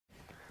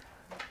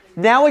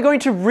Now we're going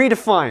to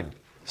redefine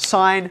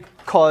sine,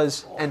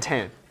 cos, and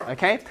tan,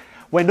 okay?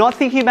 We're not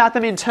thinking about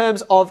them in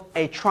terms of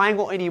a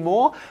triangle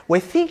anymore. We're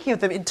thinking of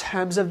them in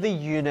terms of the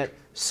unit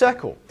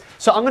circle.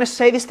 So I'm going to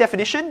say this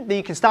definition, then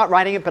you can start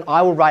writing it, but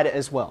I will write it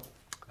as well,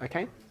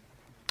 okay?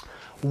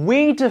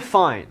 We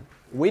define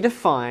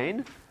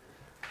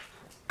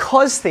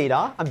cos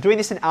theta. I'm doing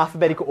this in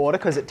alphabetical order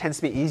because it tends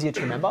to be easier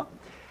to remember.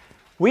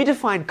 We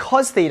define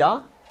cos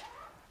theta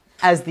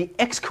as the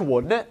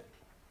x-coordinate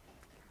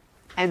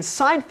and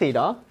sine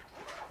theta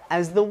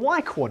as the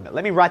y-coordinate.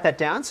 Let me write that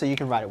down so you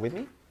can write it with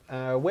me.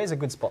 Where's a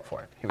good spot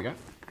for it? Here we go.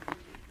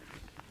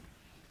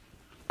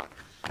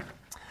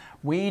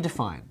 We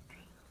define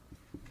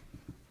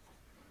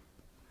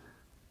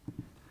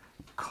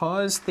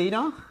cos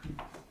theta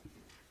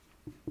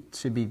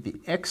to be the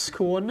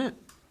x-coordinate,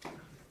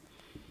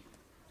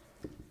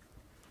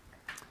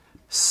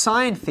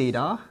 sine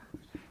theta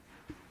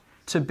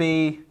to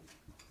be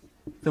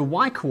the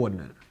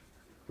y-coordinate.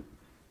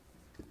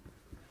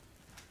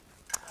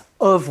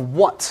 Of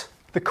what?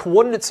 The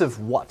coordinates of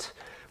what?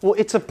 Well,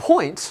 it's a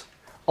point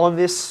on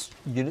this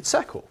unit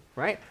circle,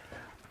 right?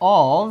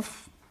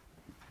 Of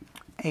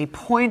a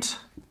point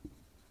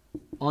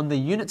on the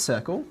unit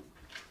circle.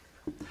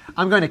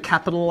 I'm going to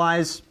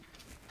capitalize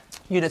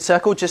unit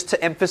circle just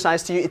to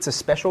emphasize to you it's a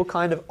special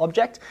kind of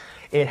object.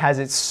 It has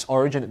its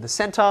origin at the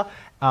center,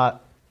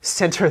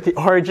 center at the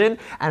origin,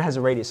 and has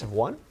a radius of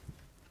 1.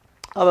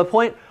 Of a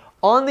point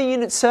on the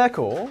unit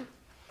circle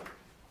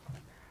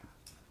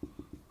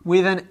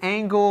with an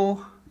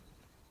angle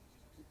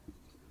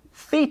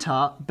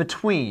theta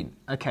between.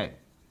 Okay,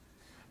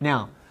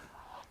 now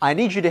I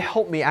need you to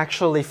help me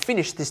actually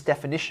finish this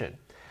definition.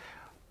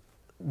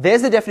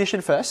 There's the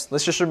definition first.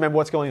 Let's just remember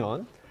what's going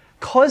on.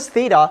 Cos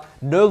theta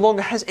no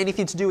longer has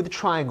anything to do with the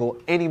triangle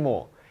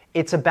anymore.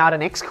 It's about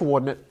an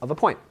x-coordinate of a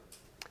point.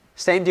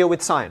 Same deal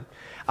with sine.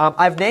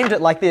 I've named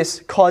it like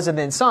this, cos and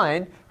then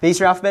sine. These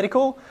are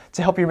alphabetical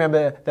to help you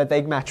remember that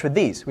they match with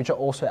these, which are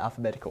also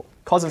alphabetical.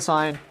 Cos and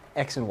sine,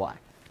 x and y.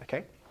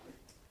 Okay?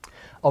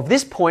 Of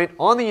this point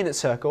on the unit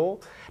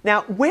circle.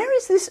 Now, where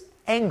is this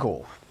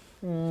angle?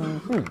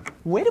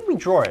 Where did we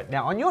draw it?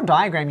 Now, on your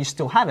diagram, you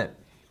still have it.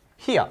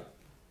 Here.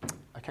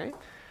 Okay?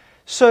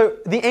 So,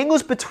 the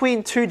angle's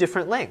between two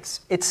different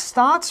lengths. It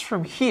starts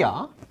from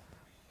here,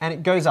 and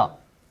it goes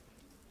up.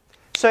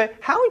 So,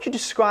 how would you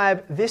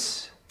describe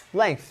this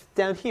length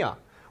down here?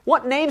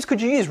 What names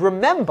could you use?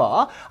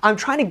 Remember, I'm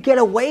trying to get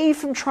away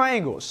from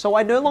triangles. So,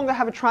 I no longer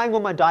have a triangle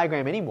in my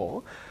diagram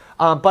anymore.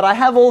 But I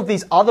have all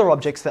these other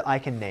objects that I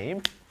can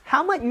name.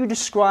 How might you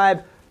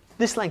describe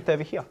this length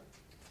over here?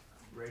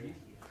 Radius.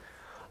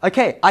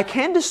 Okay, I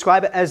can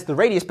describe it as the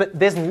radius, but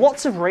there's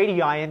lots of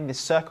radii in this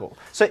circle.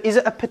 So is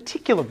it a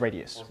particular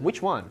radius? Positive.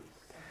 Which one?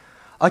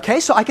 Okay,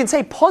 so I can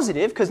say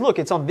positive, because look,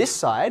 it's on this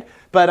side,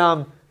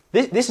 but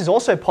this is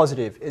also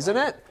positive, isn't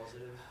it?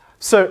 Positive.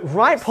 So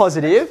write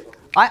positive.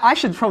 I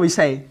should probably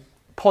say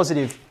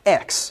positive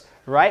x,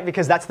 right?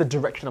 Because that's the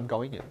direction I'm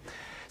going in.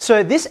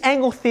 So this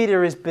angle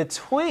theta is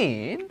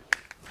between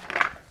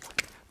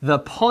the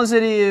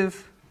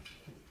positive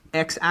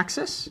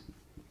x-axis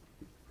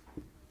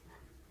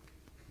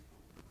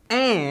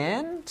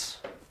and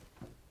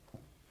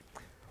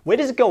where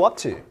does it go up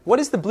to? What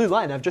is the blue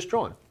line I've just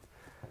drawn?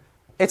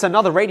 It's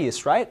another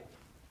radius, right?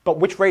 But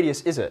which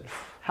radius is it?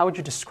 How would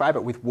you describe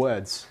it with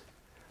words?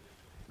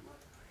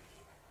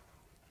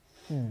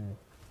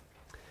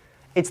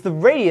 It's the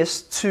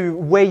radius to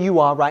where you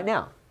are right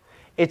now.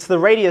 It's the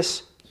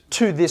radius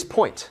to this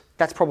point.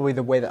 That's probably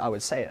the way that I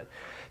would say it.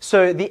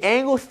 So the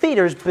angle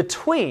theta is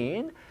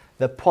between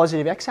the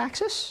positive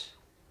x-axis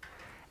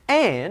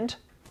and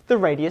the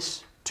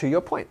radius to your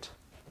point.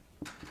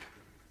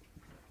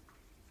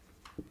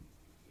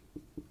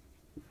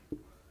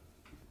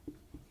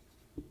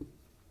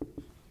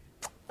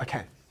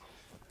 Okay.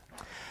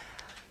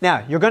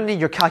 Now, you're going to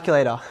need your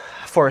calculator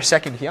for a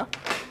second here.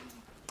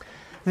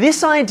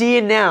 This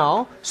idea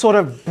now sort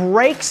of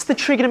breaks the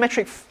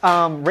trigonometric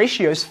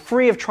ratios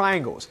free of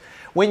triangles.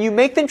 When you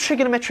make them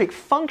trigonometric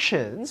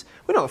functions,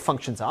 we know what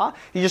functions are.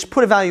 You just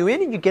put a value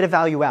in and you get a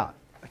value out.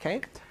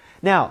 Okay?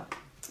 Now,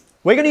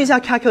 we're going to use our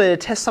calculator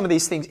to test some of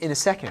these things in a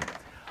second.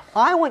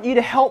 I want you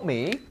to help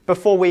me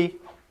before we...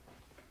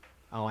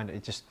 Oh, I know,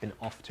 it's just been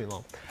off too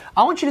long.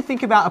 I want you to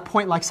think about a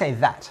point like, say,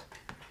 that.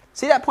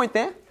 See that point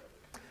there?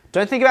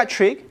 Don't think about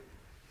trig.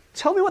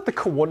 Tell me what the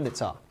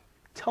coordinates are.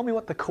 Tell me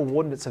what the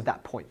coordinates of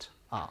that point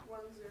are.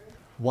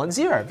 1,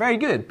 0. Very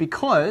good.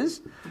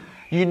 Because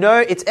you know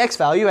its x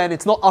value and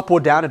it's not up or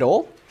down at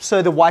all.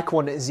 So the y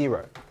coordinate is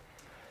 0.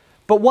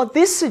 But what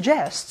this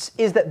suggests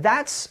is that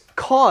that's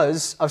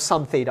cos of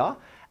some theta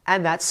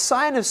and that's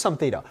sine of some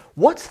theta.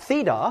 What's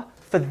theta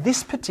for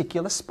this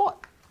particular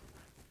spot?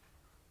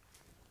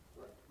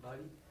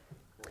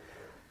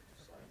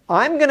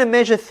 I'm going to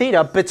measure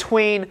theta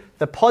between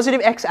the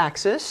positive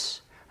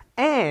x-axis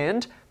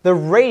and the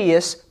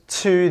radius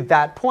to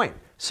that point.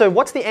 So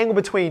what's the angle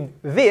between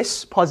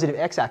this positive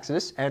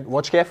x-axis and,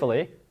 watch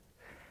carefully,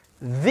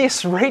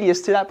 this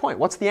radius to that point?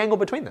 What's the angle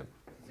between them?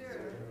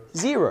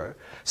 0.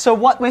 So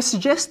what we're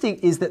suggesting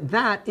is that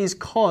that is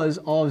cos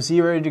of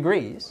 0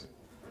 degrees,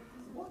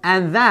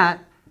 and that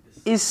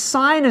is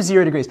sine of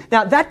 0 degrees.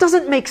 Now, that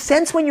doesn't make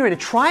sense when you're in a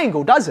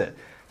triangle, does it?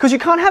 Because you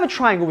can't have a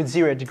triangle with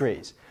 0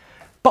 degrees.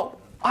 But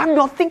I'm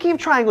not thinking of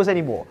triangles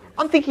anymore.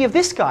 I'm thinking of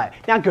this guy.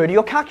 Now go to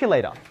your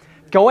calculator.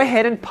 Go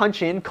ahead and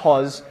punch in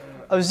cos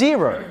of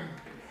 0.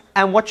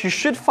 And what you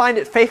should find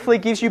it faithfully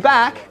gives you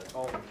back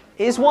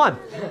is 1.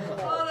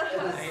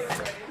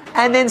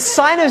 And then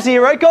sine of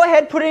 0, go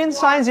ahead, put it in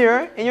sine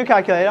 0 in your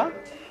calculator,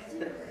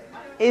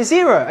 is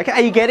 0. Okay,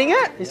 are you getting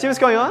it? You see what's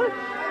going on?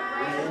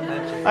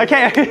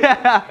 Okay.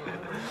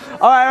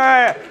 All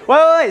right.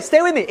 Wait,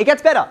 stay with me. It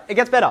gets better. It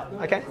gets better.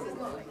 Okay.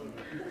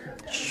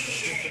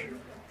 Shh.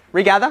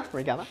 Regather.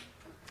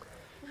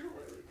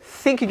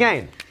 Think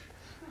again.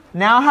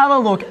 Now have a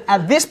look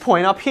at this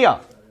point up here.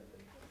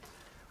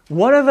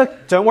 What are the,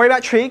 don't worry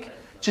about trig,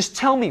 just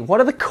tell me, what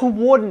are the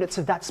coordinates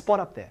of that spot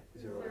up there?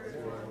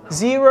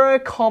 0,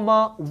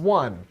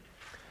 1.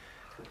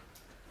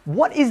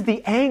 What is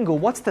the angle,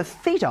 what's the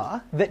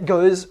theta that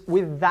goes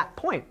with that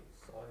point?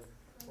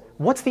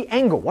 What's the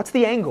angle? What's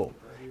the angle?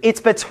 It's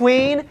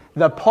between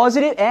the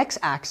positive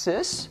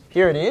x-axis,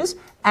 here it is,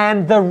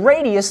 and the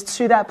radius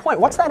to that point.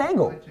 What's that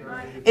angle?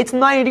 It's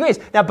 90 degrees.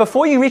 Now,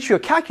 before you reach your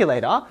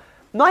calculator,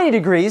 90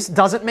 degrees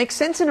doesn't make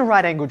sense in a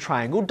right-angled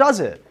triangle, does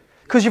it?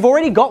 Because you've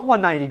already got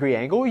one 90-degree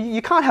angle.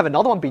 You can't have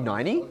another one be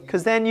 90,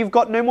 because then you've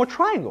got no more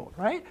triangle,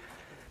 right?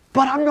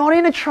 But I'm not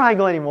in a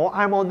triangle anymore.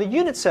 I'm on the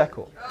unit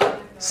circle.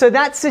 So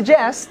that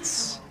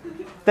suggests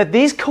that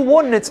these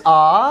coordinates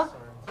are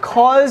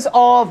cos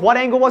of, what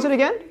angle was it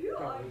again?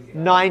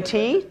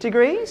 90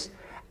 degrees.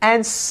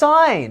 And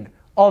sine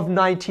of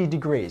 90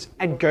 degrees.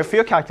 And go for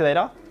your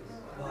calculator.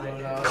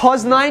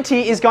 Cos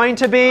 90 is going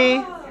to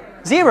be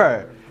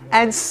 0.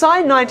 And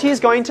sine 90 is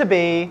going to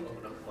be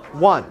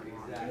 1.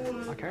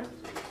 Okay.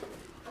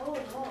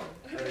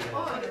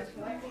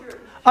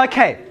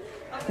 Okay.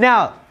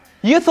 Now,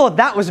 you thought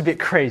that was a bit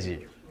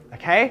crazy.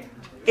 Okay?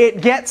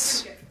 It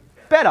gets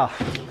better.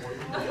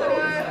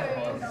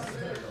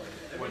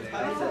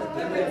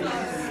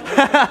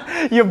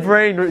 Your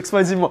brain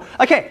explains it more.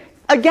 Okay,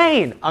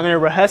 again, I'm going to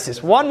rehearse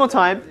this one more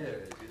time.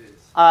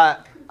 I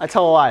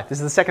tell a lie. This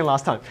is the second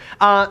last time.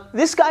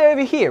 This guy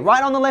over here,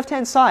 right on the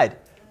left-hand side,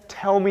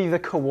 tell me the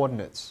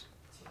coordinates.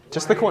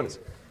 Just the coordinates.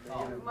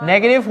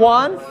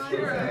 -1.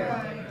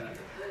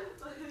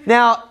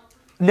 Now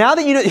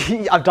that you know,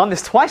 I've done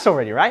this twice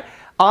already, right?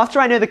 After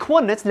I know the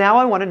coordinates, now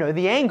I want to know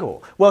the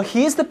angle. Well,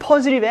 here's the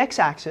positive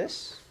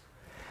x-axis,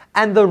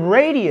 and the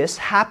radius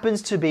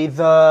happens to be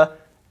the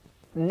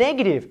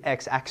negative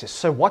x-axis.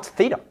 So what's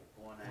theta?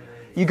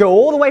 You go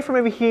all the way from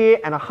over here,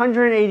 and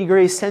 180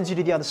 degrees sends you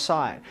to the other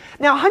side.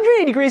 Now,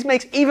 180 degrees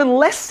makes even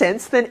less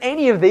sense than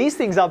any of these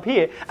things up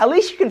here. At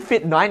least you can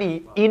fit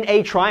 90 in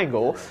a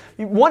triangle.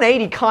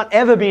 180 can't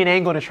ever be an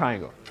angle in a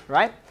triangle,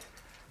 right?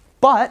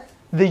 But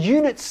the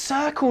unit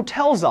circle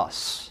tells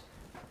us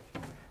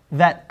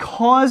that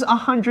cos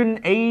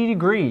 180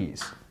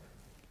 degrees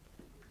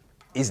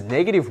is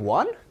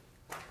 -1,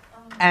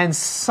 and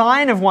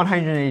sine of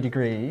 180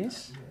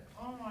 degrees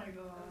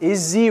is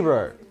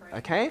 0.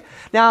 Okay?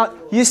 Now,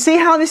 you see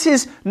how this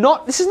is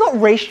not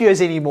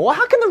ratios anymore.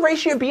 How can the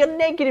ratio be a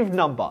negative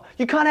number?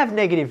 You can't have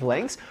negative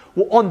lengths.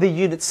 Well, on the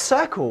unit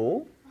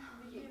circle,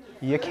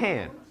 you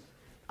can.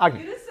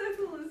 Unit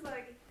circle is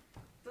like,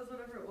 does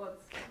whatever it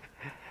wants.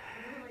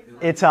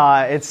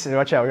 It's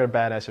watch out, we've got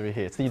a badass over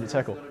here. It's the unit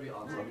circle.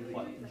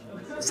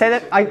 Say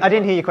that, I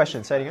didn't hear your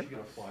question. Say it again.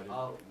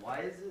 Why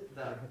is it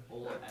that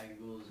all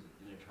angles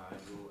in a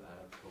triangle add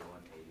up to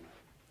 180?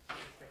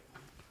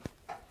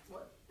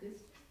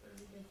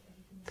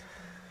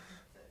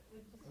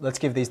 Let's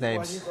give these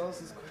names.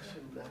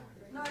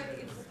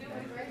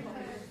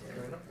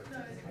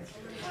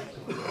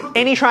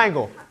 Any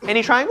triangle.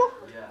 Any triangle?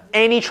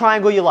 Yeah. Any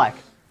triangle you like.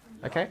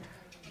 Okay?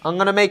 I'm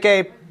going to make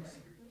a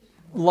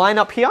line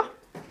up here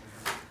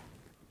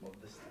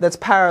that's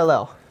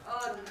parallel.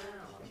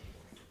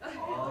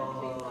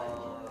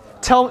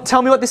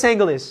 Tell me what this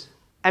angle is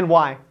and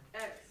why.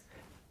 X.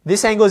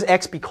 This angle is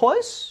x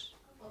because?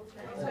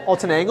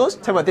 Alternate angles.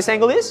 Tell me what this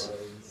angle is.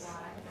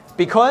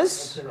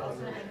 Because?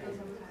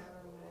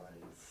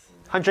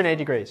 180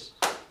 degrees.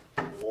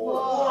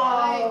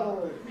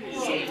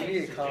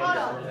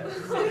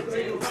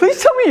 Please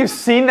tell me you've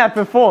seen that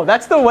before.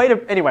 That's the way to...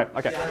 Anyway,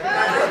 okay.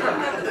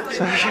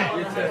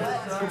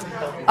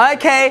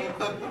 Okay.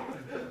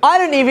 I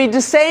don't even need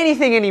to say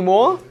anything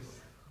anymore.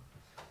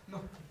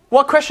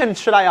 What question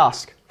should I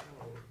ask?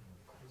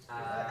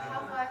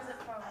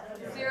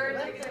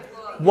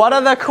 What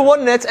are the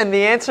coordinates? And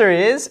the answer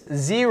is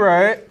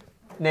 0,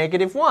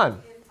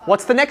 -1.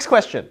 What's the next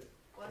question?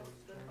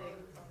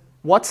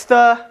 What's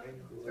the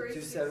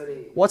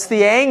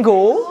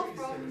angle?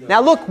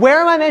 Now look, where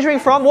am I measuring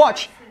from?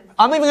 Watch.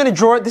 I'm even going to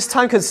draw it this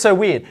time because it's so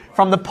weird.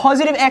 From the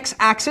positive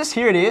x-axis,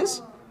 here it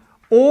is,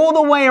 all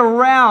the way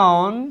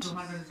around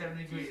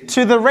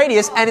to the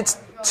radius, and it's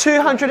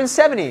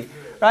 270,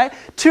 right?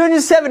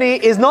 270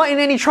 is not in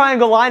any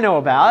triangle I know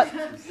about,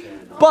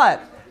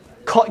 but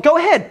Go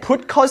ahead,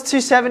 put cos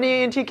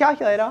 270 into your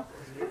calculator.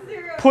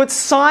 Zero. Put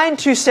sine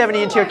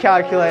 270 into your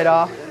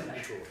calculator.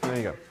 There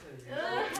you go.